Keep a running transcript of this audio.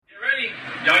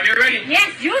ready.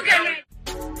 Yes, you get ready.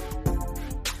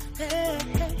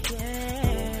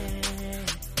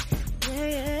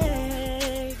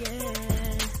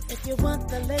 If you want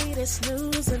the latest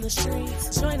news in the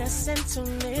streets, join us and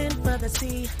tune in for the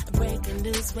tea. Breaking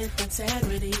news with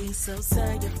integrity. So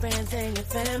tell your friends and your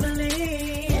family.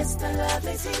 It's the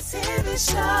Lovely Tea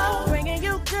TV Show, bringing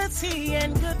you good tea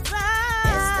and good vibes.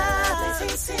 It's the Lovely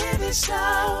Tea TV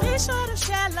Show. Be sure to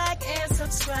share, like, and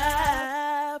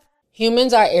subscribe.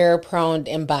 Humans are error-prone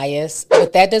and biased,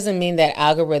 but that doesn't mean that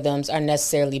algorithms are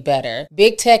necessarily better.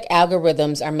 Big tech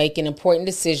algorithms are making important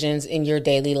decisions in your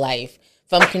daily life,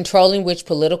 from controlling which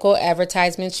political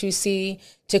advertisements you see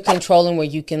to controlling where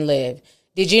you can live.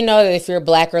 Did you know that if you're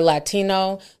Black or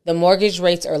Latino, the mortgage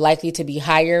rates are likely to be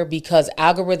higher because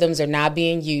algorithms are now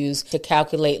being used to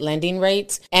calculate lending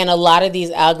rates? And a lot of these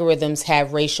algorithms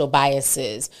have racial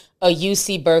biases. A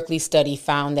UC Berkeley study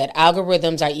found that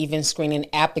algorithms are even screening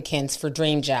applicants for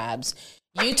dream jobs.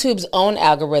 YouTube's own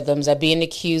algorithms are being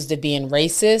accused of being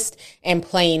racist and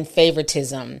playing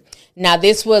favoritism. Now,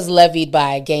 this was levied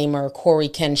by gamer Cory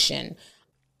Kenshin.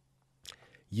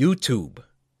 YouTube.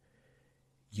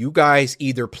 You guys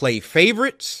either play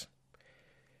favorites,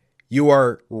 you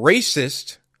are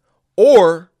racist,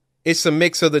 or it's a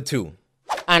mix of the two.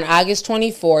 On August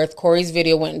 24th, Cory's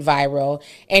video went viral,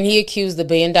 and he accused the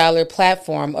billion-dollar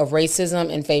platform of racism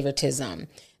and favoritism.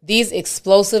 These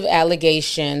explosive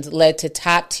allegations led to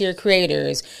top-tier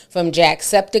creators from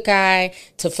Jacksepticeye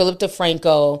to Philip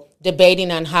DeFranco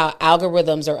debating on how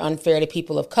algorithms are unfair to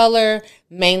people of color,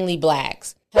 mainly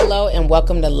blacks. Hello and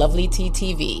welcome to Lovely Tea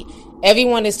TV.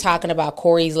 Everyone is talking about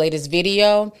Cory's latest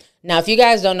video. Now, if you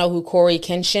guys don't know who Cory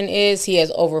Kenshin is, he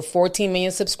has over 14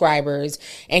 million subscribers,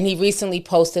 and he recently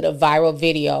posted a viral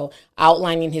video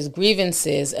outlining his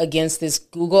grievances against this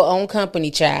Google-owned company,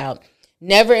 child.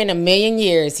 Never in a million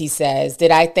years, he says,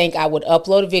 did I think I would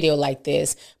upload a video like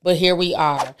this, but here we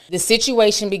are. The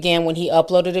situation began when he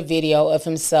uploaded a video of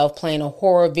himself playing a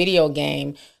horror video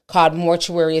game called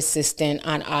Mortuary Assistant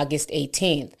on August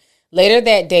 18th. Later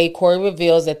that day, Cory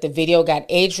reveals that the video got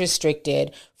age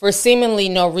restricted for seemingly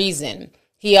no reason.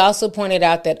 He also pointed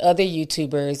out that other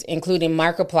YouTubers, including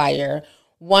Markiplier,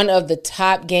 one of the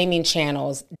top gaming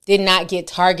channels, did not get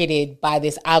targeted by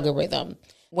this algorithm.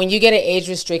 When you get an age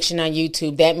restriction on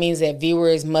YouTube, that means that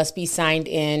viewers must be signed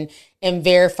in and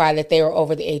verify that they are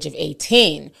over the age of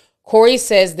 18. Cory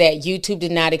says that YouTube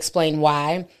did not explain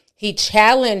why. He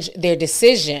challenged their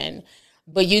decision,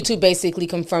 but YouTube basically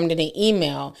confirmed in an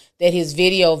email that his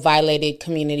video violated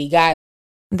community guidelines.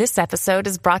 This episode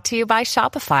is brought to you by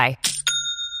Shopify.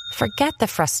 Forget the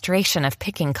frustration of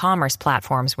picking commerce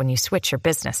platforms when you switch your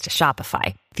business to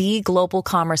Shopify, the global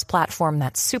commerce platform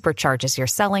that supercharges your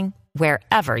selling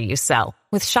wherever you sell.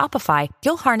 With Shopify,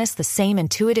 you'll harness the same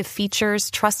intuitive features,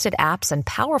 trusted apps, and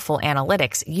powerful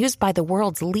analytics used by the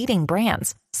world's leading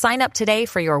brands. Sign up today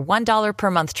for your $1 per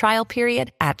month trial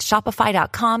period at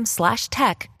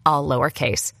shopify.com/tech, all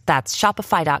lowercase. That's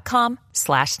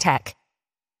shopify.com/tech.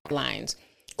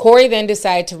 Cory then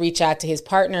decided to reach out to his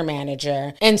partner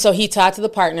manager. And so he talked to the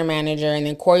partner manager, and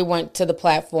then Cory went to the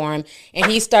platform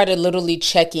and he started literally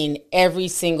checking every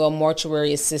single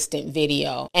Mortuary Assistant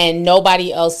video, and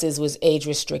nobody else's was age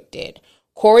restricted.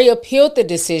 Cory appealed the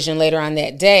decision later on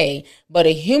that day, but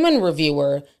a human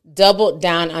reviewer doubled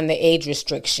down on the age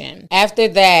restriction. After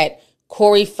that,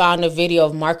 Cory found a video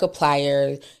of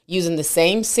Markiplier using the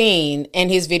same scene, and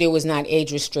his video was not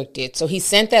age restricted. So he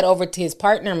sent that over to his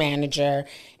partner manager,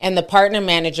 and the partner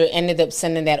manager ended up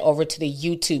sending that over to the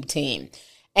YouTube team.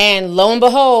 And lo and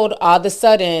behold, all of a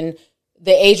sudden,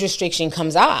 the age restriction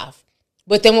comes off.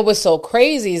 But then what was so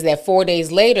crazy is that 4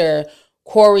 days later,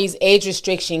 Cory's age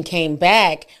restriction came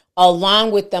back,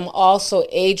 along with them also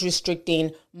age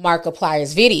restricting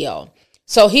Markiplier's video.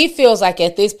 So he feels like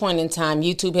at this point in time,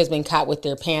 YouTube has been caught with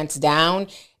their pants down,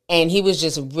 and he was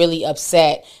just really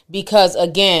upset because,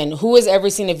 again, who has ever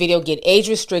seen a video get age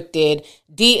restricted,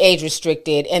 de-age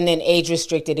restricted, and then age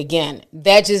restricted again?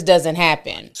 That just doesn't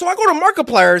happen. So I go to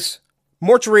Markiplier's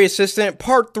Mortuary Assistant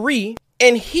Part 3,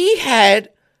 and he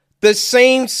had the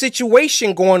same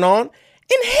situation going on,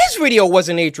 and his video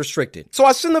wasn't age restricted. So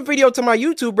I send the video to my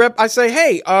YouTube rep. I say,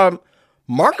 hey,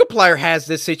 Markiplier has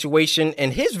this situation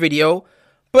in his video,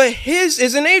 but his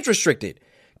isn't age restricted.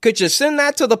 Could you send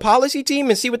that to the policy team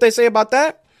and see what they say about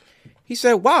that? He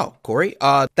said, wow, Cory,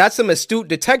 that's some astute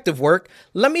detective work.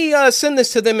 Let me send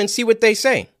this to them and see what they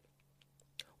say.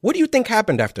 What do you think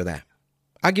happened after that?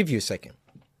 I'll give you a second.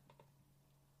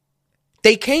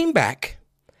 They came back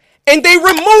and they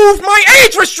removed my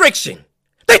age restriction.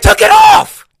 They took it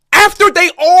off after they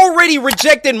already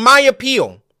rejected my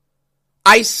appeal.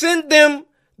 I sent them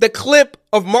the clip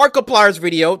of Markiplier's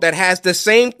video that has the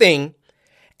same thing,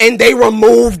 and they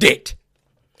removed it.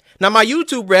 Now, my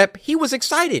YouTube rep, he was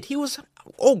excited. He was,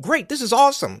 oh, great, this is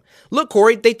awesome. Look,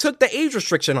 Corey, they took the age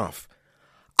restriction off.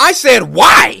 I said,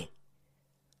 why?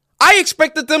 I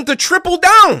expected them to triple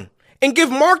down and give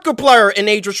Markiplier an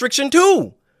age restriction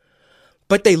too.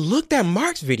 But they looked at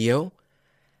Mark's video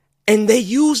and they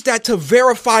used that to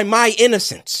verify my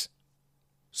innocence.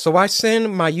 So I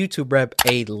send my YouTube rep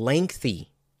a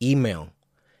lengthy email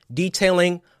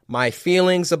detailing my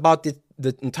feelings about the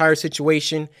entire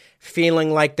situation,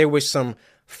 feeling like there was some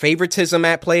favoritism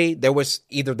at play. There was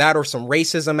either that or some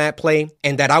racism at play,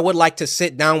 and that I would like to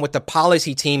sit down with the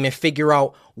policy team and figure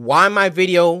out why my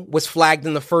video was flagged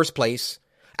in the first place.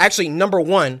 Actually, number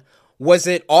one, was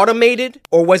it automated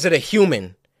or was it a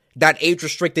human that age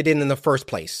restricted it in the first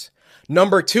place?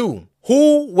 Number two,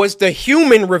 who was the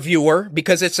human reviewer?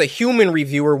 Because it's a human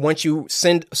reviewer once you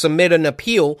submit an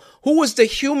appeal. Who was the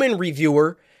human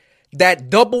reviewer that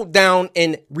doubled down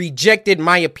and rejected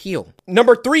my appeal?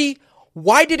 Number three,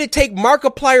 why did it take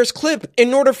Markiplier's clip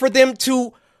in order for them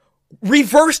to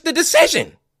reverse the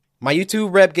decision? My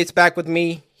YouTube rep gets back with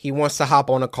me. He wants to hop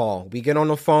on a call. We get on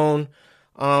the phone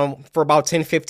for about 10-15